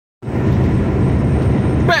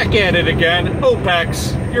Back at it again.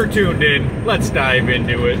 Opex, you're tuned in. Let's dive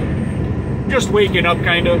into it. Just waking up,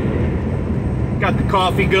 kind of. Got the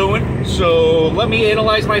coffee going, so let me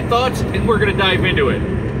analyze my thoughts and we're gonna dive into it.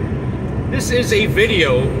 This is a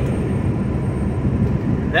video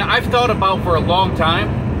that I've thought about for a long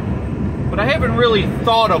time, but I haven't really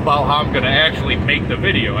thought about how I'm gonna actually make the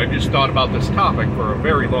video. I've just thought about this topic for a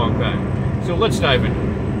very long time. So let's dive in.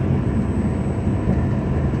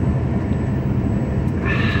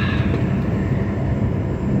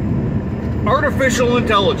 Artificial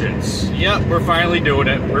intelligence. Yep, we're finally doing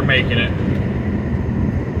it. We're making it.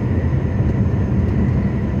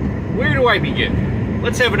 Where do I begin?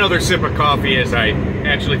 Let's have another sip of coffee as I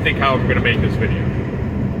actually think how I'm going to make this video.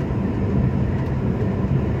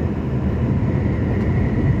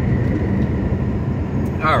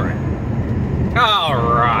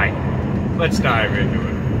 Alright. Let's dive into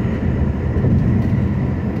it.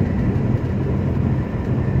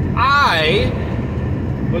 I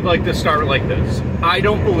would like to start like this. I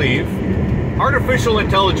don't believe artificial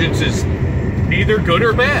intelligence is neither good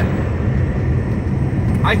or bad.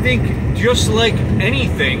 I think just like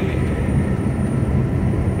anything,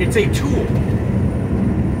 it's a tool.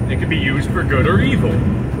 It can be used for good or evil,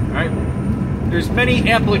 right? There's many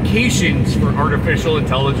applications for artificial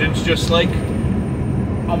intelligence, just like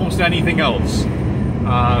almost anything else.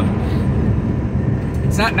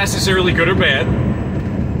 It's not necessarily good or bad,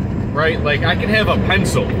 right? Like, I can have a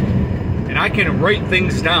pencil and I can write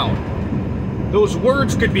things down. Those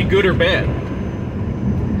words could be good or bad.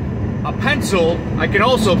 A pencil, I can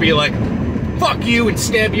also be like, fuck you, and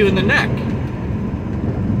stab you in the neck.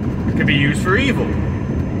 It could be used for evil.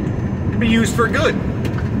 It could be used for good.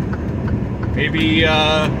 Maybe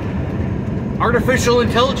artificial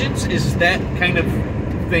intelligence is that kind of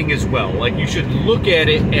thing as well. Like, you should look at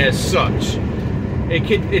it as such.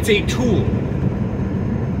 It's a tool.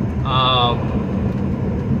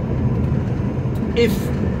 If,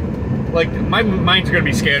 like, my mind's gonna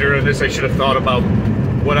be scattered on this, I should have thought about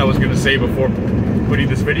what I was gonna say before putting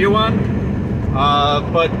this video on.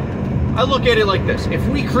 But I look at it like this. If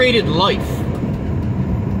we created life,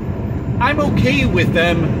 I'm okay with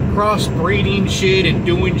them crossbreeding shit and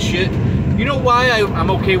doing shit. You know why I'm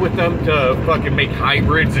okay with them to fucking make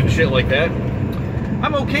hybrids and shit like that?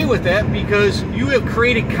 I'm okay with that because you have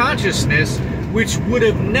created consciousness which would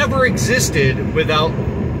have never existed without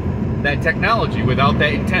that technology, without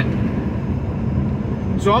that intent.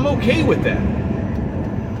 So I'm okay with that.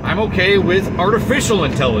 I'm okay with artificial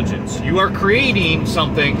intelligence. You are creating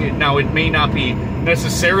something, now it may not be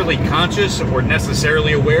necessarily conscious or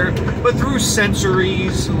necessarily aware, but through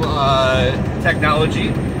sensories,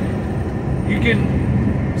 technology, you can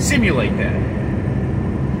simulate that.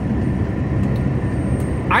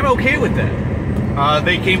 I'm okay with that.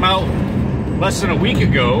 They came out less than a week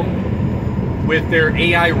ago with their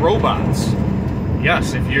AI robots.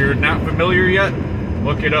 Yes, if you're not familiar yet,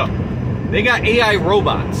 look it up. They got AI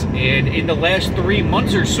robots, and in the last 3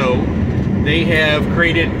 months or so, they have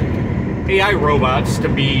created AI robots to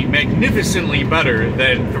be magnificently better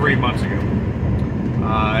than 3 months ago.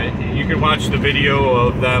 You can watch the video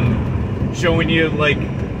of them showing you, like,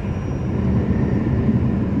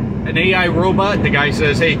 an AI robot. The guy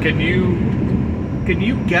says, hey, can you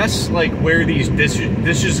guess, like, where these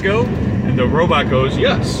dishes go? And the robot goes,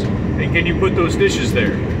 yes. And can you put those dishes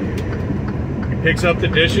there? He picks up the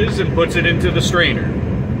dishes and puts it into the strainer.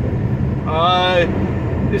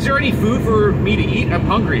 Is there any food for me to eat? I'm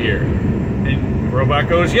hungry here. And the robot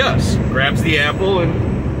goes, yes. Grabs the apple and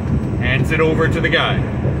hands it over to the guy.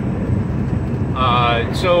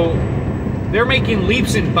 So they're making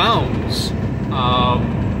leaps and bounds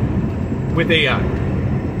with AI.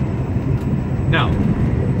 Now,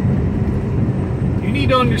 you need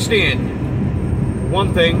to understand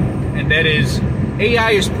one thing, and that is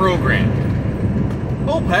AI is programmed.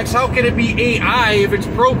 Opex, how can it be AI if it's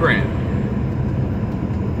programmed?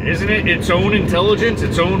 Isn't it its own intelligence,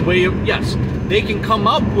 its own way of... Yes, they can come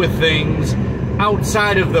up with things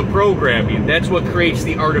outside of the programming. That's what creates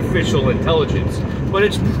the artificial intelligence. But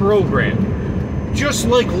it's programmed. Just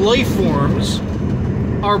like life forms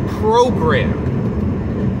are programmed.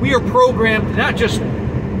 We are programmed, not just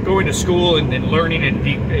going to school and learning and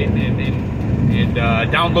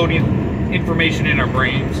downloading information in our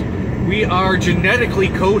brains. We are genetically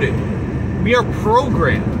coded. We are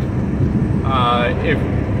programmed.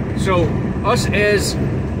 So us as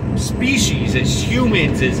species, as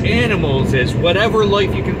humans, as animals, as whatever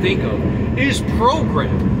life you can think of, is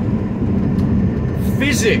programmed.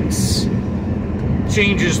 Physics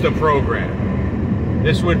changes the program.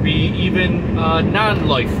 This would be even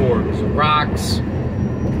non-life forms, rocks,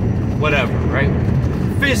 whatever, right?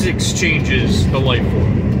 Physics changes the life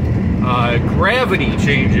form. Gravity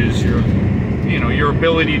changes your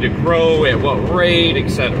ability to grow, at what rate,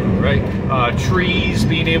 etc. Right? Trees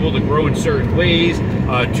being able to grow in certain ways.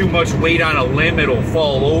 Too much weight on a limb, it'll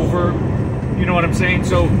fall over. You know what I'm saying?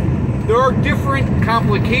 So there are different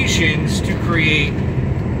complications to create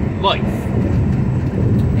life,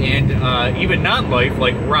 and even non-life,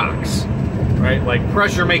 like rocks, right? Like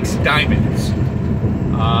pressure makes diamonds.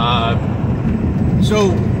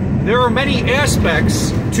 So there are many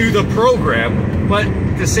aspects to the program, but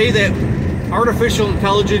to say that artificial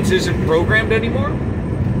intelligence isn't programmed anymore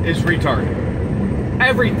is retarded.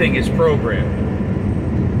 Everything is programmed.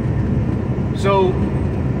 So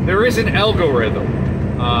there is an algorithm.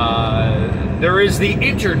 There is the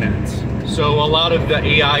internet. So a lot of the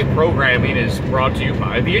AI programming is brought to you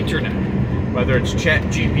by the internet, whether it's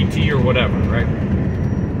ChatGPT or whatever, right?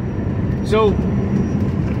 So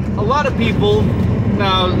a lot of people,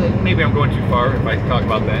 now maybe I'm going too far if I talk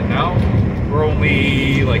about that now. We're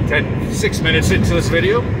only like 6 minutes into this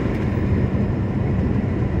video.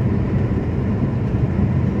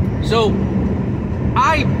 So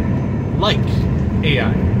I like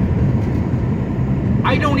AI.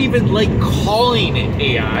 I don't even like calling it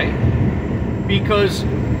AI because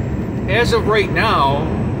as of right now,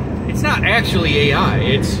 it's not actually AI,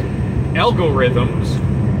 it's algorithms,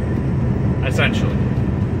 essentially.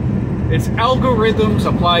 It's algorithms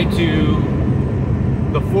applied to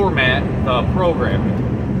the format, the programming.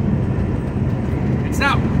 It's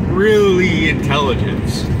not really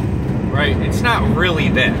intelligence, right? It's not really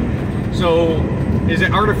that. So, is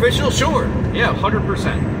it artificial? Sure, yeah,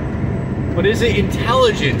 100%. But is it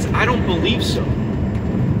intelligence? I don't believe so.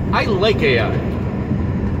 I like AI.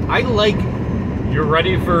 I like, you're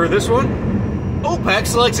ready for this one?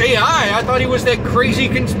 Opex likes AI. I thought he was that crazy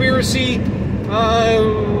conspiracy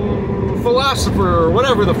philosopher or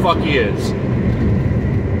whatever the fuck he is.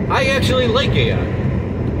 I actually like AI.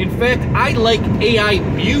 In fact, I like AI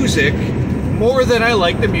music more than I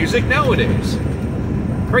like the music nowadays.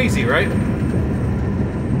 Crazy, right?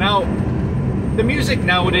 Now, the music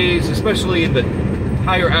nowadays, especially in the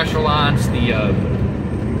higher echelons, the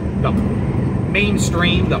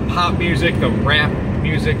mainstream, the pop music, the rap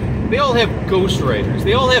music, they all have ghostwriters.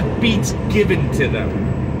 They all have beats given to them.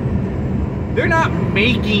 They're not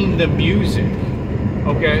making the music,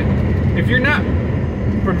 okay? If you're not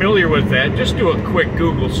familiar with that, just do a quick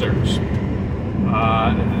Google search.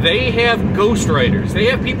 They have ghostwriters. They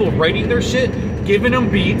have people writing their shit, giving them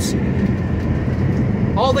beats.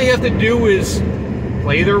 All they have to do is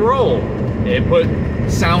play their role and put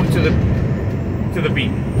sound to the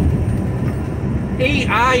beat.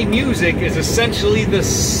 AI music is essentially the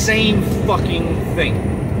same fucking thing.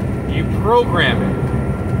 You program it.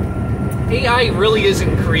 AI really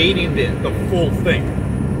isn't creating the full thing.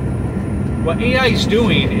 What AI is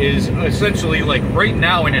doing is essentially, like right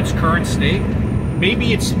now in its current state,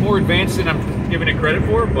 maybe it's more advanced than I'm giving it credit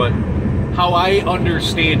for, but how I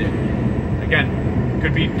understand it, again,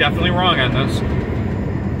 could be definitely wrong on this,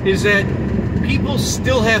 is that people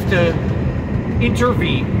still have to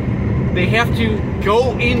intervene. They have to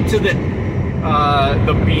go into the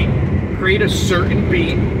beat, create a certain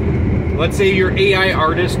beat. Let's say your AI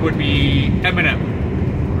artist would be Eminem,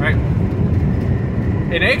 right?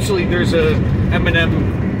 And actually, there's a Eminem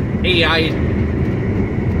AI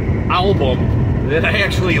album that I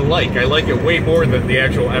actually like. I like it way more than the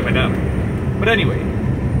actual Eminem. But anyway,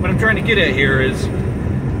 what I'm trying to get at here is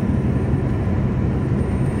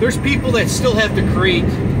there's people that still have to create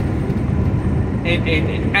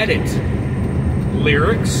and edit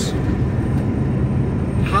lyrics.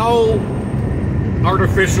 How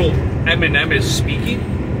artificial Eminem is speaking,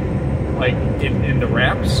 like in the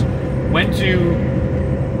raps, when to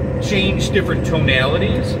change different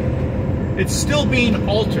tonalities. It's still being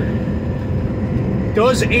altered.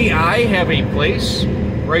 Does AI have a place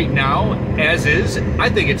right now, as is? I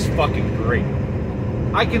think it's fucking great.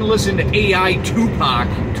 I can listen to AI Tupac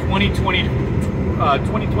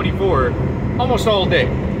 2024 almost all day.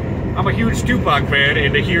 I'm a huge Tupac fan,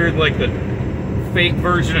 and to hear like the fake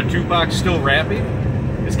version of Tupac still rapping,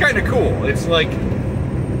 it's kind of cool. It's like,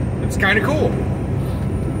 it's kind of cool.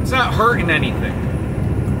 It's not hurting anything.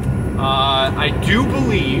 I do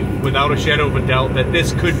believe, without a shadow of a doubt, that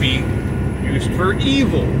this could be used for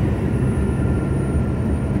evil.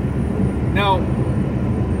 Now,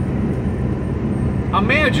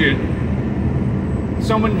 imagine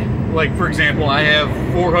someone, like for example, I have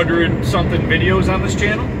 400 something videos on this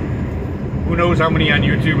channel. Who knows how many on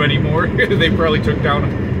YouTube anymore? They probably took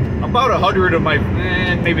down about 100 of my,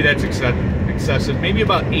 maybe that's excessive, maybe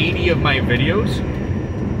about 80 of my videos.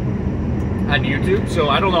 on YouTube, so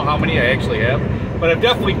I don't know how many I actually have, but I've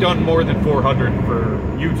definitely done more than 400 for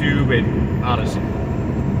YouTube and Odyssey.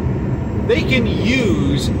 They can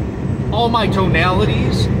use all my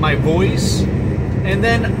tonalities, my voice, and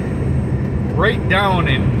then write down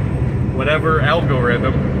in whatever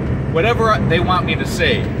algorithm, whatever they want me to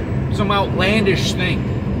say, some outlandish thing.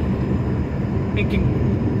 It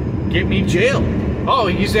can get me jailed. Oh,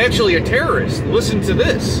 he's actually a terrorist. Listen to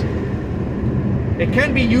this. It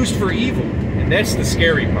can be used for evil, and that's the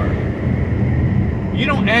scary part. You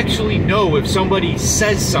don't actually know if somebody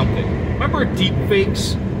says something. Remember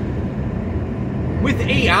deepfakes? With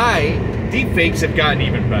AI, deepfakes have gotten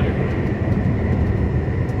even better.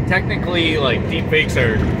 Technically, like, deepfakes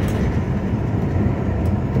are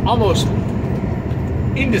almost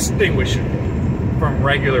indistinguishable from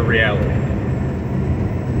regular reality.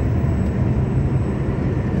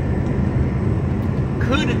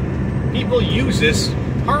 Could people use this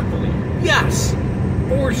harmfully? Yes,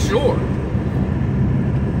 for sure.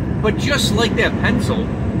 But just like that pencil,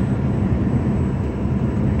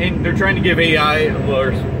 and they're trying to give AI,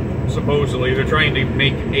 or supposedly they're trying to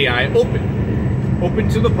make AI open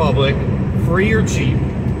to the public, free or cheap,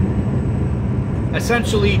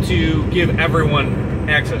 essentially to give everyone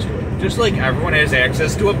access to it, just like everyone has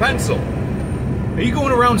access to a pencil. Are you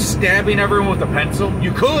going around stabbing everyone with a pencil?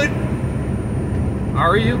 You could.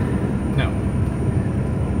 Are you? No.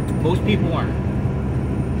 Most people aren't.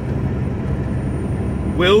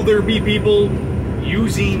 Will there be people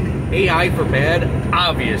using AI for bad?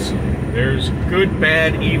 Obviously. There's good,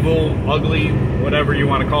 bad, evil, ugly, whatever you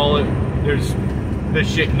want to call it. There's this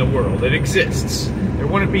shit in the world. It exists. There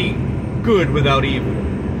wouldn't be good without evil.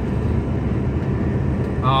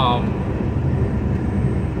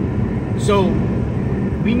 So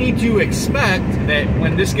we need to expect that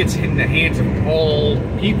when this gets in the hands of all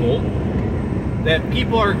people, that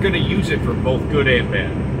people are going to use it for both good and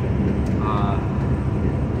bad.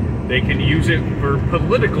 They can use it for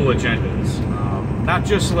political agendas, not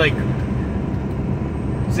just like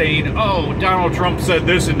saying, oh, Donald Trump said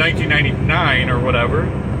this in 1999 or whatever,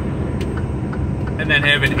 and then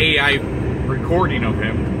have an AI recording of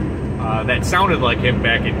him that sounded like him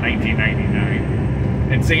back in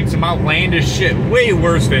 1999, and saying some outlandish shit, way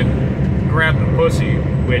worse than grab the pussy,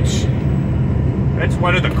 which, that's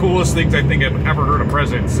one of the coolest things I think I've ever heard a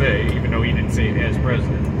president say, even though he didn't say it as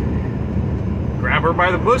president. Grab her by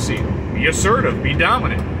the pussy. Be assertive. Be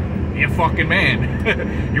dominant. Be a fucking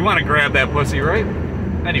man. You want to grab that pussy, right?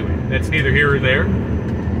 Anyway, that's neither here or there.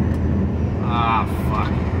 Ah,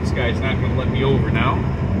 fuck. This guy's not going to let me over now.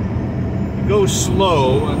 He goes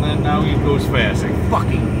slow, and then now he goes fast. I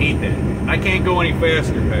fucking hate that. I can't go any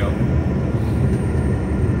faster, pal.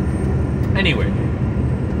 Anyway.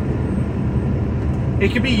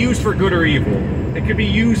 It can be used for good or evil. It can be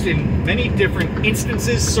used in many different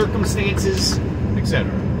instances, circumstances,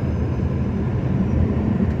 etc.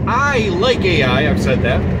 I like AI, I've said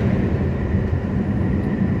that.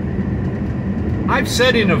 I've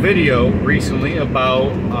said in a video recently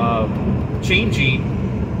about changing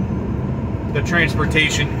the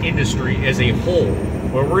transportation industry as a whole,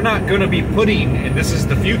 where we're not going to be putting, and this is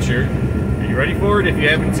the future, are you ready for it if you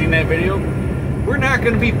haven't seen that video? We're not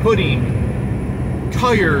going to be putting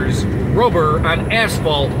tires, rubber on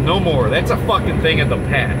asphalt no more. That's a fucking thing of the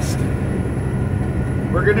past.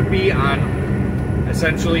 We're going to be on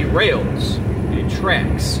essentially rails and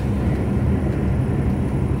tracks.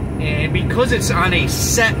 And because it's on a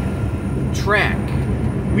set track,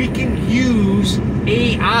 we can use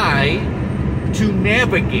AI to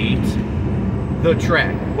navigate the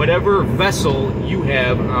track. Whatever vessel you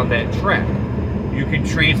have on that track. You can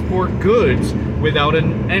transport goods without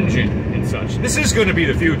an engine and such. This is going to be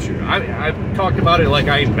the future. I've talked about it like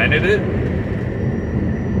I invented it.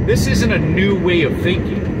 This isn't a new way of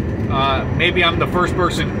thinking. Maybe I'm the first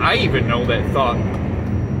person I even know that thought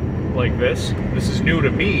like this. This is new to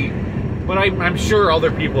me, but I'm sure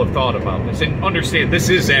other people have thought about this and understand this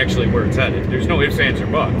is actually where it's headed. There's no ifs, ands, or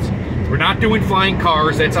buts. We're not doing flying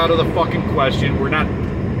cars. That's out of the fucking question. We're not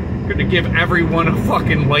going to give everyone a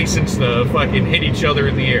fucking license to fucking hit each other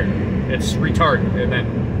in the air. That's retarded. And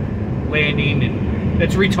then landing, and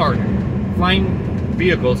that's retarded. Flying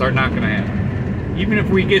vehicles are not going to happen. Even if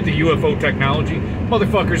we get the UFO technology,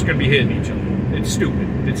 motherfuckers going to be hitting each other. It's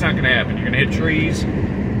stupid. It's not going to happen. You're going to hit trees.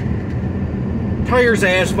 Tires,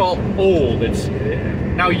 asphalt, old.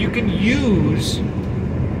 Now you can use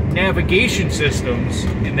navigation systems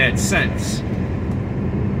in that sense.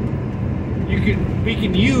 We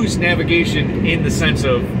can use navigation in the sense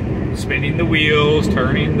of spinning the wheels,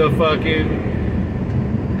 turning the fucking,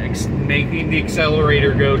 making the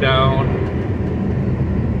accelerator go down.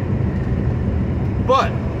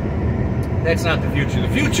 But that's not the future. The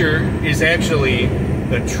future is actually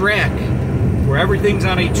the track, where everything's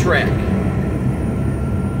on a track.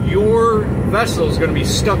 Your vessel is going to be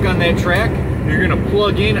stuck on that track. You're going to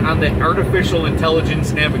plug in on the artificial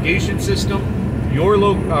intelligence navigation system,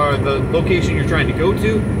 the location you're trying to go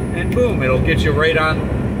to, and boom, it'll get you right out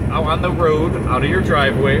on the road, out of your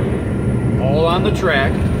driveway, all on the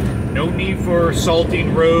track. No need for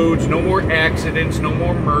salting roads, no more accidents, no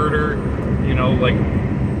more murder, you know, like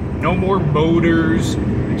no more motors,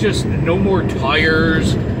 just no more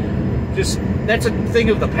tires. Just, that's a thing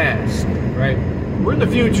of the past, right? We're in the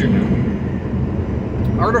future now.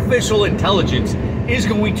 Artificial intelligence is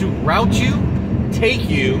going to route you, take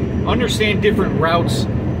you, understand different routes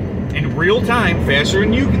in real time, faster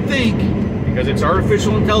than you can think, because it's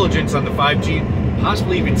artificial intelligence on the 5G,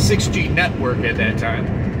 possibly even 6G network at that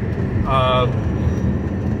time.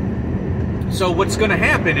 So what's going to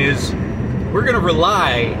happen is we're going to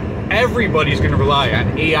rely, everybody's going to rely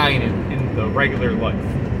on AI in the regular life.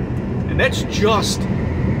 And that's just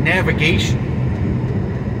navigation.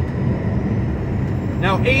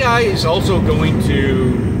 Now, AI is also going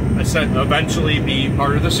to eventually be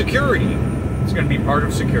part of the security. It's going to be part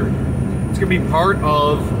of security. It's going to be part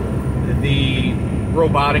of the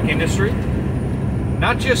robotic industry.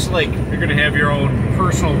 Not just like you're going to have your own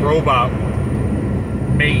personal robot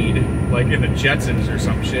made, like in the Jetsons or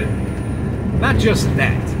some shit. Not just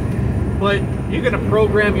that. But you're going to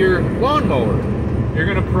program your lawnmower. You're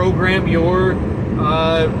going to program your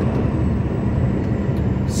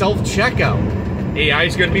self-checkout. AI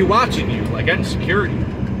is going to be watching you, like on security.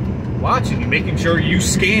 Watching you, making sure you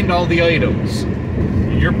scanned all the items.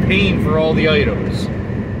 You're paying for all the items.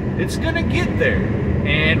 It's going to get there.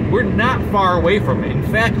 And we're not far away from it. In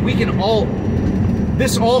fact,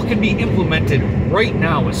 this all can be implemented right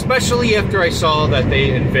now, especially after I saw that they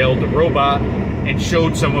unveiled the robot and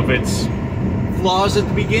showed some of its flaws at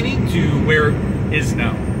the beginning to where it is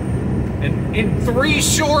now. And in 3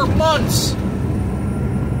 short months,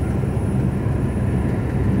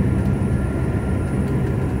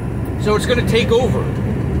 so it's going to take over.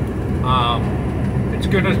 It's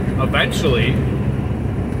going to eventually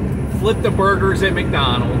flip the burgers at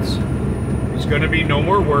McDonald's. There's going to be no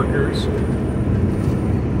more workers.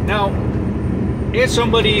 Now, as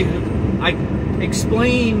somebody, I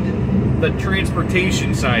explained the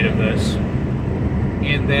transportation side of this,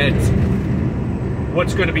 and that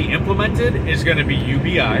what's going to be implemented is going to be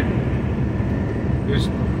UBI. There's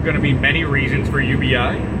going to be many reasons for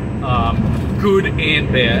UBI, good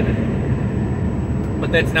and bad.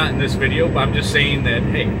 But that's not in this video. But I'm just saying that,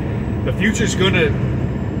 hey, the future's going to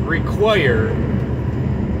require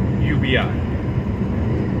UBI.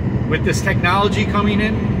 With this technology coming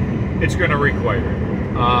in, it's going to require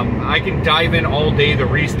it. I can dive in all day the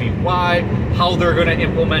reasoning why, how they're going to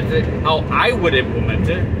implement it, how I would implement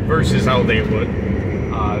it versus how they would.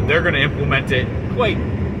 They're going to implement it quite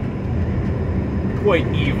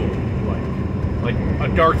evil, like a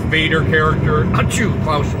Darth Vader character. Achoo,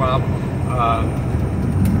 Klaus Schwab,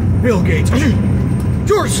 Bill Gates, achoo,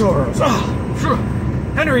 George Soros,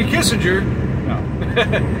 Henry Kissinger. No.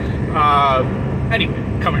 Anyway,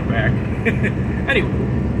 coming back. Anyway.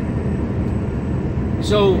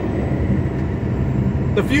 So,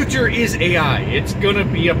 the future is AI. It's going to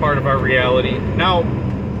be a part of our reality. Now,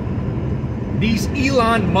 these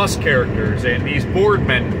Elon Musk characters and these board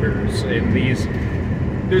members and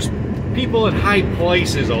there's people in high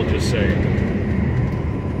places, I'll just say,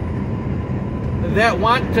 that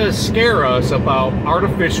want to scare us about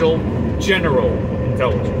artificial general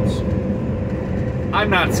intelligence. I'm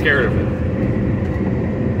not scared of it.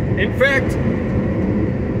 In fact,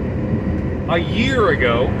 a year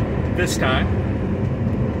ago, this time,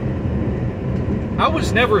 I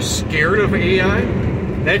was never scared of AI.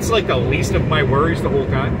 That's like the least of my worries the whole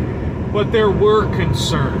time. But there were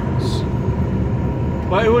concerns.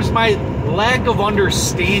 But it was my lack of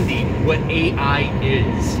understanding what AI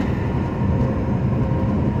is.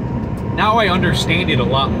 Now I understand it a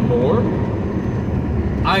lot more.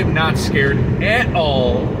 I'm not scared at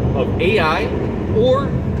all of AI or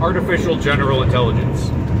artificial general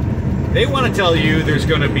intelligence. They want to tell you there's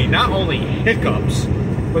going to be not only hiccups,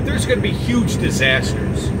 but there's going to be huge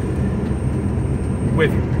disasters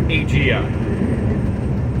with AGI.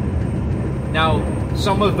 Now,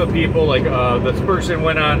 some of the people, like this person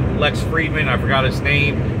went on, Lex Friedman, I forgot his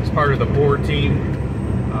name, he's part of the board team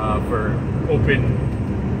for Open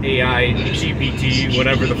AI, GPT,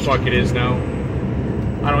 whatever the fuck it is now.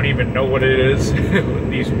 I don't even know what it is,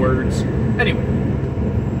 these words. Anyway,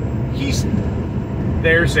 he's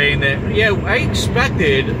there saying that, yeah, I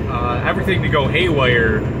expected everything to go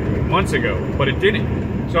haywire months ago, but it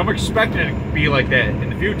didn't. So I'm expecting it to be like that in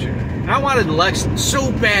the future. And I wanted Lex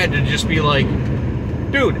so bad to just be like,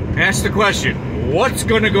 dude, ask the question, what's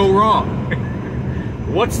gonna go wrong?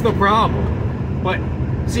 What's the problem? But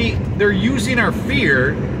see, they're using our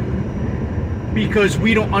fear because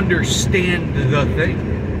we don't understand the thing.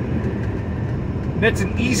 That's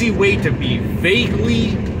an easy way to be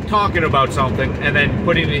vaguely talking about something and then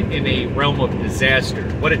putting it in a realm of disaster.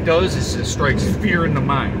 What it does is it strikes fear in the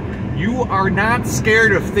mind. You are not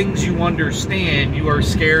scared of things you understand, you are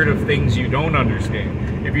scared of things you don't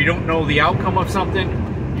understand. If you don't know the outcome of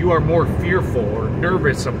something, you are more fearful or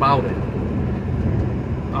nervous about it.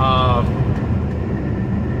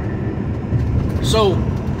 So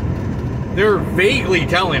they're vaguely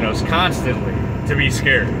telling us constantly to be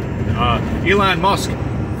scared. Elon Musk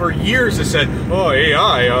for years has said, oh,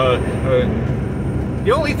 AI,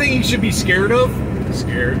 the only thing you should be scared of,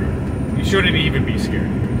 you shouldn't even be scared.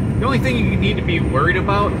 The only thing you need to be worried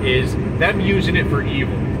about is them using it for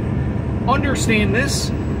evil. Understand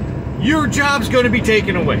this, your job's going to be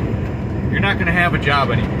taken away. You're not going to have a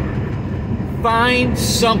job anymore. Find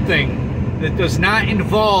something that does not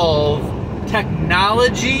involve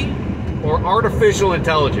technology or artificial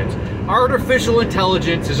intelligence. Artificial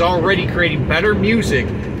intelligence is already creating better music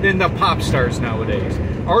than the pop stars nowadays.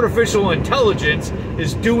 Artificial intelligence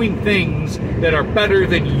is doing things that are better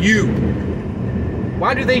than you.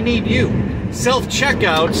 Why do they need you?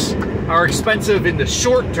 Self-checkouts are expensive in the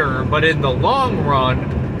short term, but in the long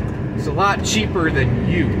run, it's a lot cheaper than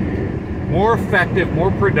you. More effective, more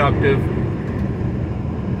productive.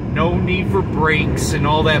 No need for breaks and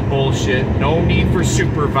all that bullshit. No need for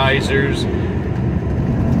supervisors.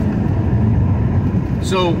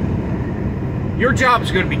 So, your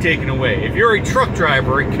job's going to be taken away. If you're a truck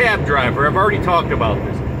driver, a cab driver, I've already talked about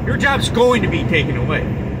this. Your job's going to be taken away.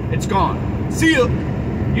 It's gone. See ya.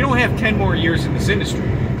 You don't have 10 more years in this industry.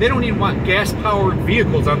 They don't even want gas-powered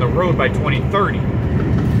vehicles on the road by 2030.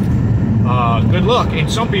 Good luck. And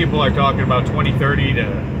some people are talking about 2030 to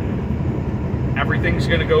everything's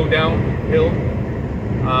going to go downhill.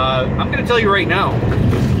 I'm going to tell you right now,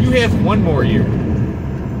 you have 1 more year.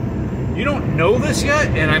 You don't know this yet,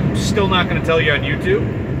 and I'm still not going to tell you on YouTube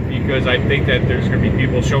because I think that there's going to be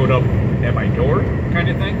people showing up at my door kind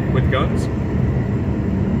of thing with guns.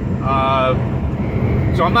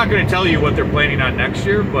 So I'm not going to tell you what they're planning on next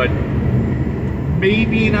year, but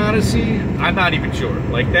maybe an Odyssey. I'm not even sure.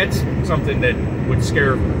 Like, that's something that would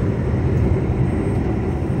scare me.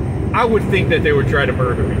 I would think that they would try to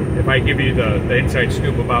murder me if I give you the inside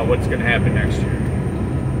scoop about what's going to happen next year.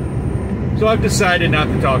 So I've decided not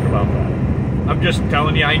to talk about that. I'm just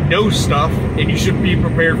telling you I know stuff, and you should be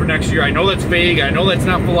prepared for next year. I know that's vague. I know that's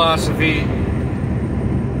not philosophy.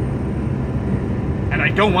 And I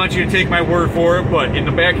don't want you to take my word for it, but in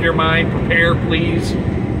the back of your mind, prepare, please.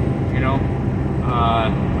 You know,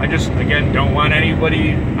 I just, again, don't want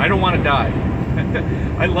anybody, I don't want to die.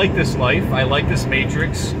 I like this life. I like this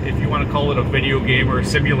Matrix. If you want to call it a video game or a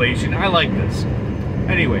simulation, I like this.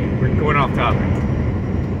 Anyway, we're going off topic.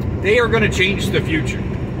 They are going to change the future.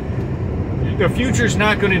 The future's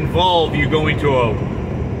not going to involve you going to a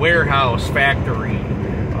warehouse, factory.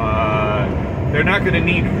 They're not going to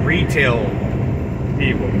need retail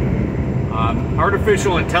people.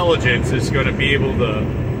 Artificial intelligence is going to be able to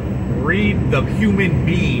read the human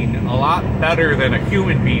being a lot better than a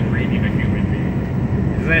human being reading a human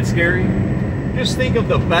being. Isn't that scary? Just think of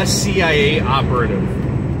the best CIA operative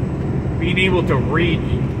being able to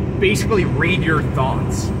basically read your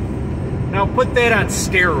thoughts. Now put that on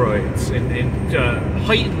steroids and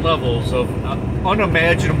heightened levels of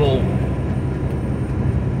unimaginable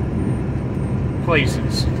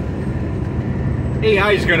places.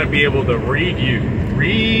 AI is going to be able to read you,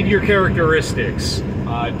 read your characteristics,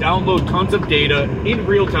 download tons of data in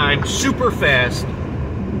real time, super fast,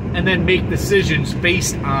 and then make decisions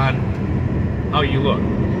based on how you look.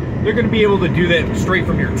 They're going to be able to do that straight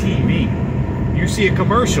from your TV. You see a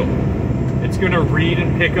commercial, it's going to read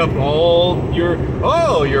and pick up all your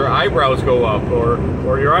eyebrows go up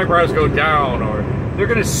or your eyebrows go down, or they're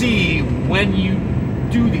going to see when you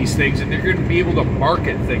do these things, and they're going to be able to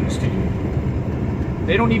market things to you.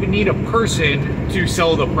 They don't even need a person to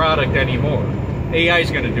sell the product anymore. AI is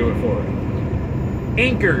going to do it for them.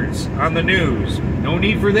 Anchors on the news. No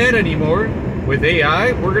need for that anymore. With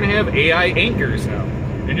AI, we're going to have AI anchors now.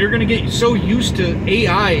 And you're going to get so used to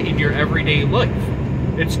AI in your everyday life.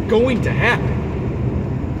 It's going to happen.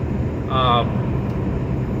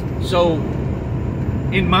 So,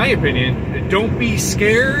 in my opinion, don't be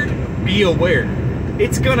scared, be aware.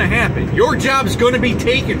 It's going to happen. Your job's going to be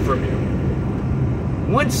taken from you.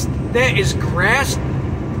 Once that is grasped,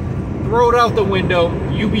 throw it out the window.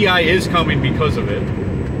 UBI is coming because of it.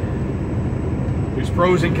 There's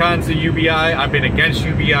pros and cons to UBI. I've been against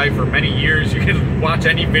UBI for many years. You can watch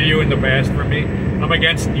any video in the past from me. I'm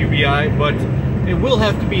against UBI, but it will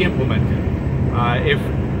have to be implemented.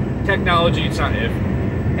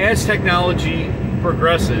 As technology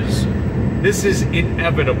progresses, this is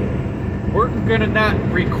inevitable. We're gonna not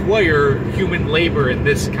require human labor in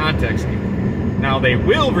this context. Now they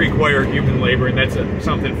will require human labor, and that's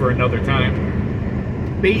something for another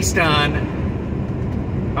time. Based on,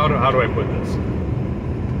 how do I put this?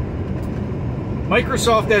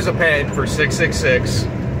 Microsoft has a patent for 666.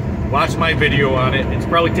 Watch my video on it. It's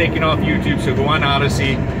probably taken off YouTube, so go on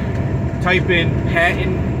Odyssey, type in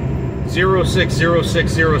patent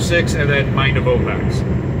 060606 and then Mind of Opex.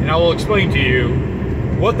 And I will explain to you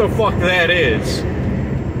what the fuck that is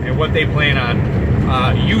and what they plan on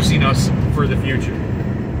using us for the future.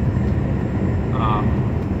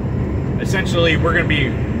 Essentially, we're going to be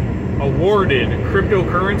awarded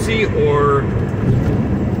cryptocurrency or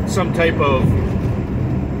some type of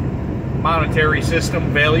monetary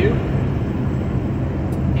system value,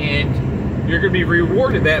 and you're going to be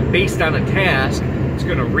rewarded that based on a task. It's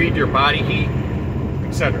going to read your body heat,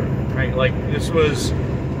 etc. Right? Like, this was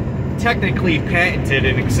technically patented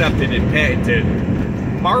and accepted and patented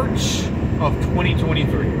March of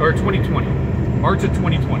 2023 or 2020, March of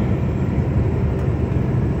 2020.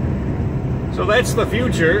 So that's the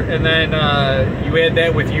future, and then you add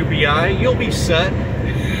that with UBI, you'll be set.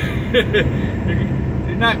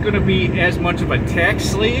 You're not going to be as much of a tax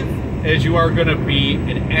slave as you are going to be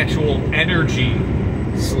an actual energy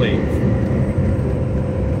slave.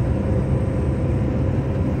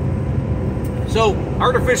 So,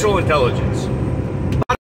 artificial intelligence.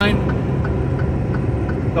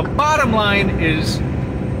 The bottom line is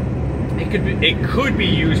it could be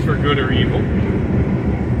used for good or evil.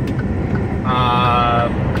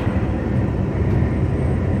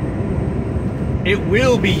 It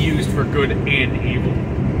will be used for good and evil.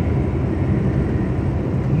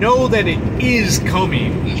 Know that it is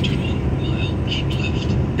coming. After 1 mile, keep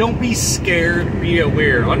left. Don't be scared, be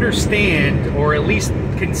aware. Understand, or at least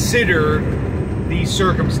consider these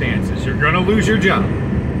circumstances. You're going to lose your job.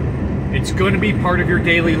 It's going to be part of your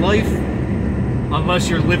daily life, unless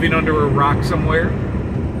you're living under a rock somewhere.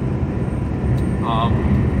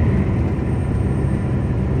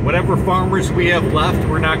 Whatever farmers we have left,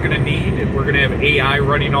 we're not going to need. We're going to have AI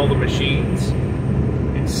running all the machines,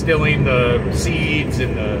 instilling the seeds,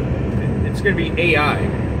 and it's going to be AI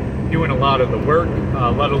doing a lot of the work,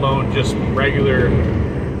 let alone just regular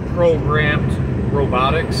programmed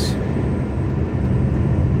robotics.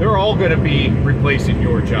 They're all going to be replacing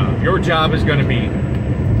your job. Your job is going to be,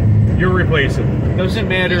 you're replaceable. It doesn't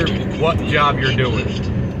matter what job you're doing.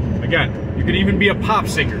 Again, you can even be a pop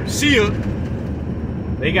singer. See ya!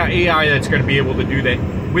 They got AI that's going to be able to do that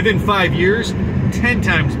within 5 years, 10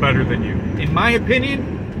 times better than you. In my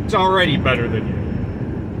opinion, it's already better than you.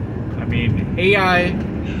 I mean, AI,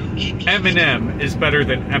 Eminem is better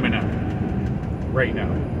than Eminem right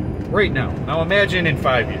now. Right now. Now imagine in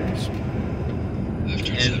 5 years.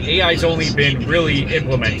 And AI's only been really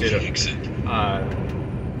implemented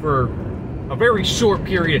for a very short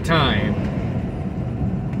period of time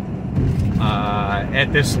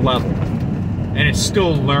at this level. And it's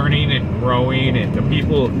still learning and growing, and the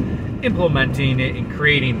people implementing it and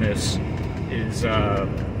creating this is,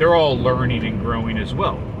 they're all learning and growing as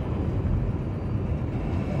well.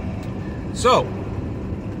 So,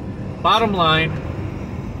 bottom line,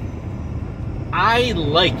 I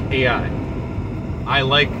like AI. I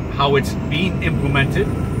like how it's being implemented,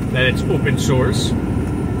 that it's open source.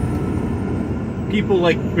 People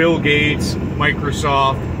like Bill Gates,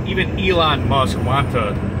 Microsoft, even Elon Musk want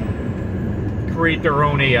to create their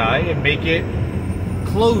own AI and make it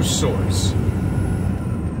closed source.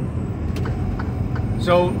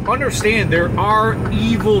 So understand, there are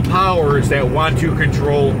evil powers that want to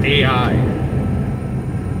control AI.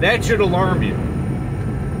 That should alarm you.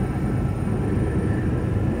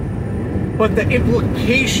 But the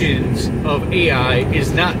implications of AI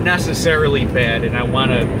is not necessarily bad, and I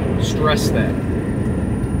want to stress that.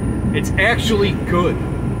 It's actually good.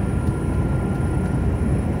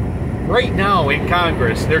 Right now in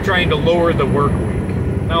Congress, they're trying to lower the work week.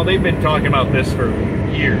 Now, they've been talking about this for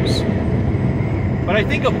years. But I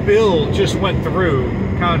think a bill just went through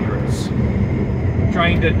Congress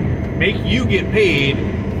trying to make you get paid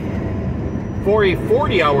for a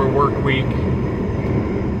 40-hour work week,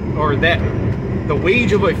 or that the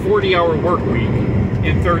wage of a 40-hour work week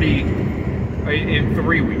in 3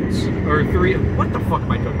 weeks, or what the fuck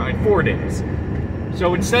am I talking about? In 4 days.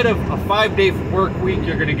 So instead of a 5-day work week,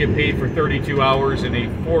 you're going to get paid for 32 hours in a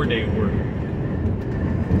 4-day work week.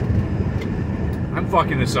 I'm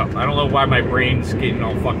fucking this up. I don't know why my brain's getting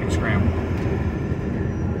all fucking scrambled.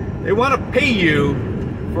 They want to pay you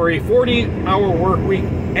for a 40-hour work week,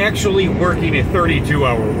 actually working a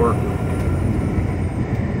 32-hour work week.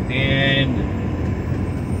 And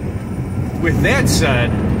with that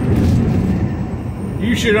said,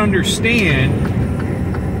 you should understand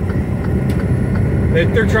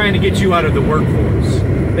that they're trying to get you out of the workforce.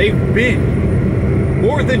 They've been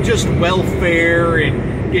more than just welfare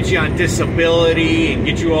and get you on disability and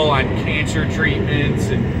get you all on cancer treatments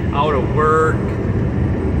and out of work.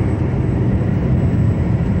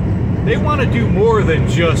 They want to do more than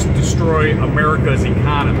just destroy America's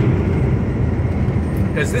economy.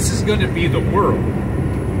 Because this is going to be the world.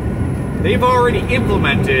 They've already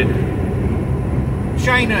implemented.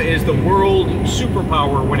 China is the world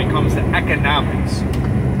superpower when it comes to economics.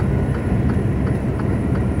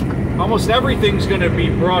 Almost everything's going to be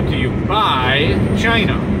brought to you by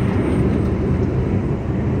China.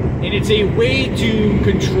 And it's a way to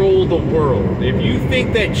control the world. If you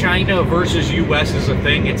think that China versus US is a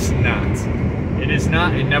thing, it's not. It is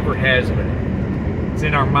not, it never has been. It's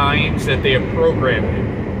in our minds that they have programmed it.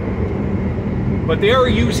 But they are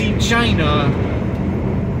using China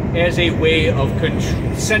as a way of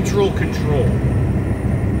central control.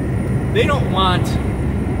 They don't want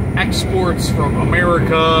exports from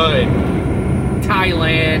America and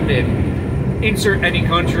Thailand and insert any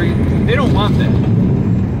country. They don't want that.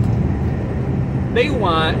 They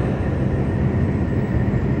want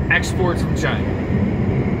exports from China.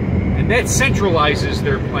 And that centralizes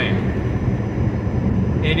their plan.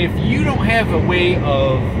 And if you don't have a way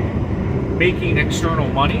of making external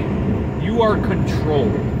money, you are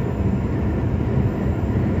controlled.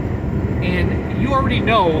 And you already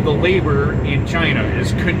know the labor in China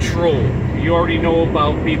is controlled. You already know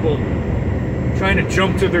about people trying to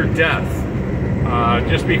jump to their death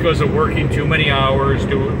just because of working too many hours,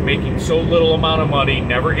 making so little amount of money,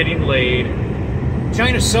 never getting laid.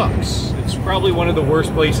 China sucks. It's probably one of the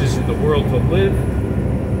worst places in the world to live.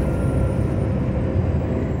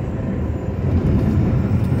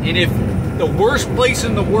 And if the worst place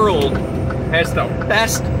in the world has the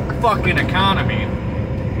best fucking economy,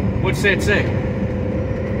 what's that say?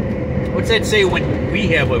 What's that say when we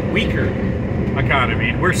have a weaker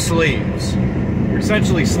economy? We're slaves. We're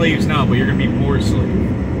essentially slaves now, but you're going to be more enslaved.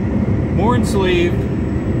 More enslaved,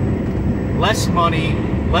 less money,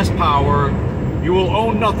 less power. You will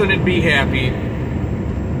own nothing and be happy.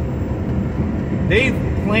 They've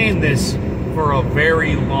planned this for a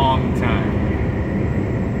very long time.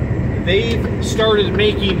 They've started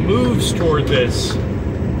making moves toward this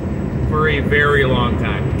for a very long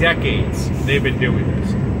time. Decades they've been doing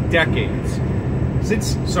this. Decades.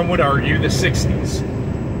 Since, some would argue, the 60s.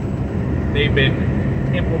 They've been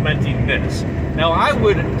implementing this. Now, I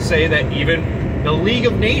would say that even the League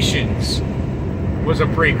of Nations was a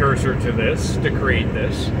precursor to this, to create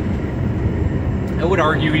this. I would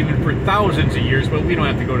argue even for thousands of years, but we don't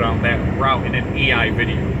have to go down that route in an AI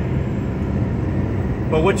video.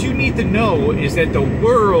 But what you need to know is that the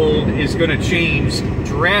world is going to change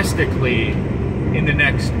drastically in the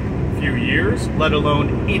next few years, let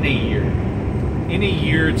alone in a year. In a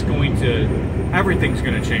year, it's going to, everything's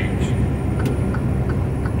going to change.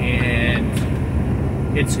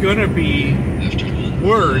 And it's going to be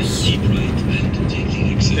worse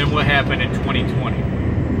than what happened in 2020.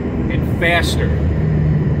 And faster.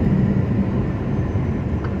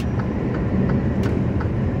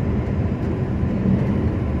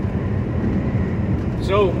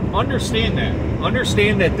 So understand that.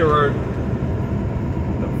 Understand that there are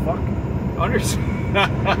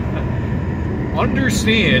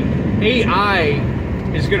understand AI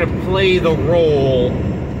is going to play the role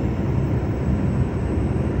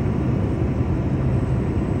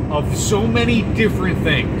of so many different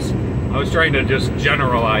things. I was trying to just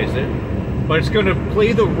generalize it, but it's going to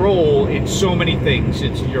play the role in so many things.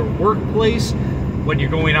 It's your workplace, when you're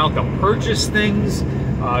going out to purchase things,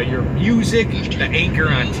 your music, the anchor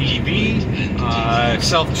on TV,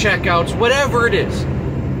 self-checkouts, whatever it is.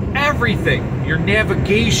 Everything, your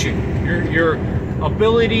navigation, your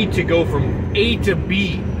ability to go from A to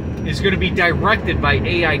B is going to be directed by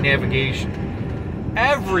AI navigation.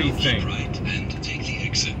 Everything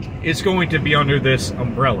is going to be under this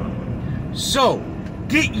umbrella. So,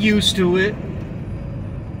 get used to it.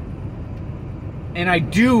 And I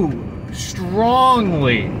do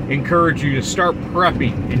strongly encourage you to start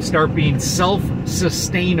prepping and start being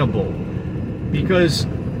self-sustainable, because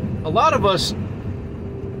a lot of us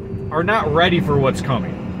are not ready for what's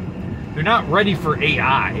coming. They're not ready for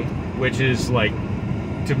AI, which is like,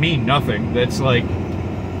 to me, nothing. That's like,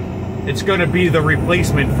 it's going to be the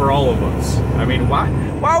replacement for all of us. I mean,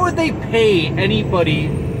 why would they pay anybody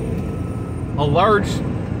a large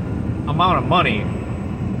amount of money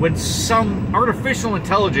when some artificial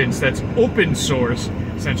intelligence that's open source,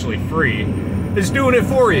 essentially free, is doing it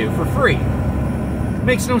for you for free? It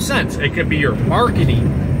makes no sense. It could be your marketing,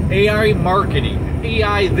 AI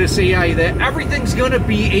this, AI that. Everything's going to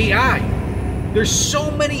be AI. There's so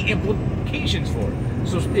many implications for it.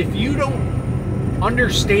 So if you don't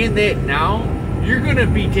understand that now, you're going to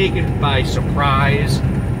be taken by surprise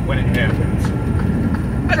when it happens.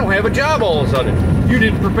 I don't have a job all of a sudden. You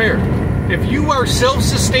didn't prepare. If you are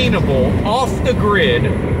self-sustainable, off the grid,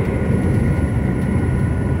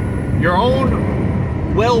 your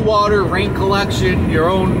own well water, rain collection, your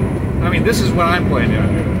own, I mean, this is what I'm planning on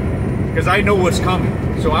doing, because I know what's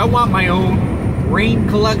coming. So I want my own rain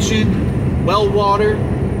collection, well water.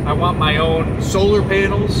 I want my own solar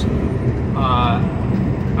panels.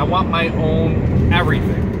 I want my own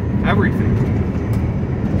everything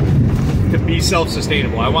to be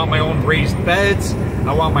self-sustainable. I want my own raised beds.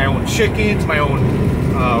 I want my own chickens, my own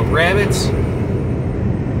rabbits.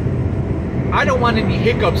 I don't want any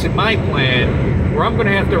hiccups in my plan where I'm going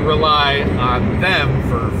to have to rely on them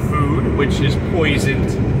for food, which is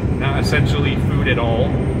poisoned, not essentially food at all.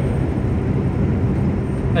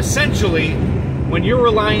 Essentially, when you're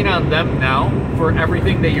relying on them now for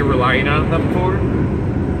everything that you're relying on them for,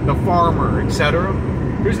 the farmer, etc.,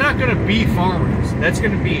 there's not going to be farmers. That's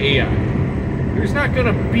going to be AI. There's not going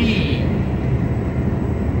to be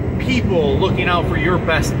people looking out for your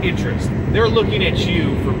best interest. They're looking at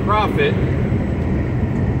you for profit,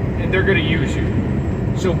 and they're going to use you.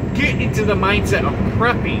 So get into the mindset of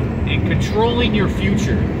prepping and controlling your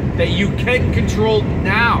future that you can control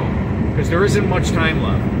now, because there isn't much time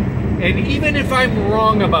left. And even if I'm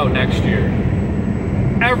wrong about next year,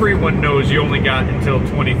 everyone knows you only got until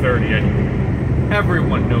 2030 anyway.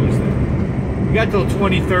 Everyone knows that. You got till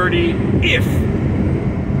 2030 if,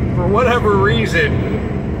 for whatever reason,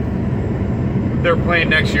 they're playing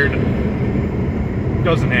next year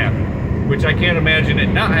doesn't happen. Which I can't imagine it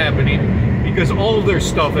not happening, because all of their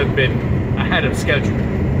stuff have been ahead of schedule.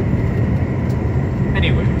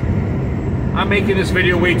 Anyway, I'm making this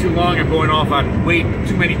video way too long. I'm going off on way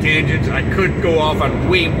too many tangents. I could go off on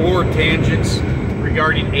way more tangents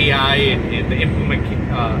regarding AI and the implement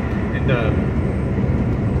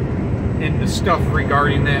and the stuff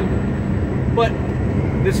regarding that. But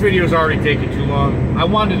this video is already taking too long. I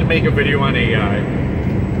wanted to make a video on AI.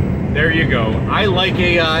 There you go. I like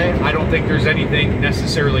AI. I don't think there's anything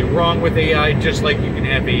necessarily wrong with AI, just like you can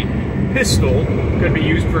have a pistol, could be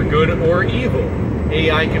used for good or evil.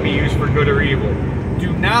 AI can be used for good or evil.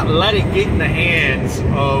 Do not let it get in the hands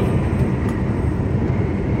of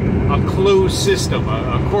a closed system,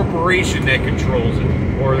 a corporation that controls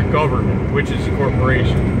it, or the government, which is a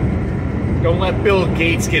corporation. Don't let Bill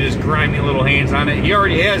Gates get his grimy little hands on it. He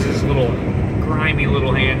already has his little grimy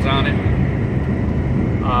little hands on it.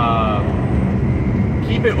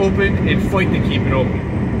 Keep it open and fight to keep it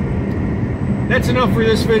open. That's enough for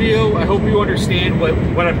this video. I hope you understand what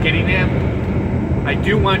I'm getting at. I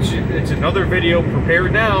do want you, it's another video, prepare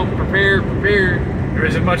now, prepare. There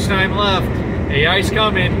isn't much time left. AI's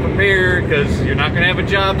coming, prepare, because you're not going to have a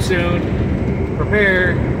job soon.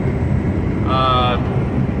 Prepare.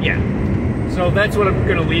 Yeah. So that's what I'm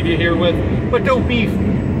going to leave you here with. But don't be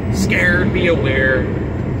scared, be aware.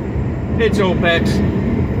 It's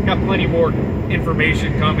Opex. Got plenty more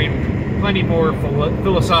information coming, plenty more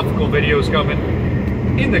philosophical videos coming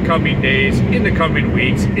in the coming days, in the coming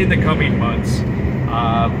weeks, in the coming months.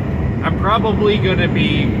 I'm probably going to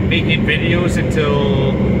be making videos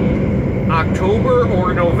until October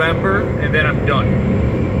or November, and then I'm done.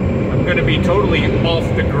 I'm going to be totally off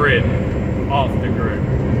the grid.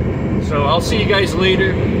 So I'll see you guys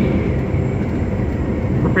later.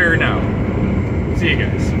 Prepare now. See you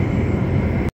guys.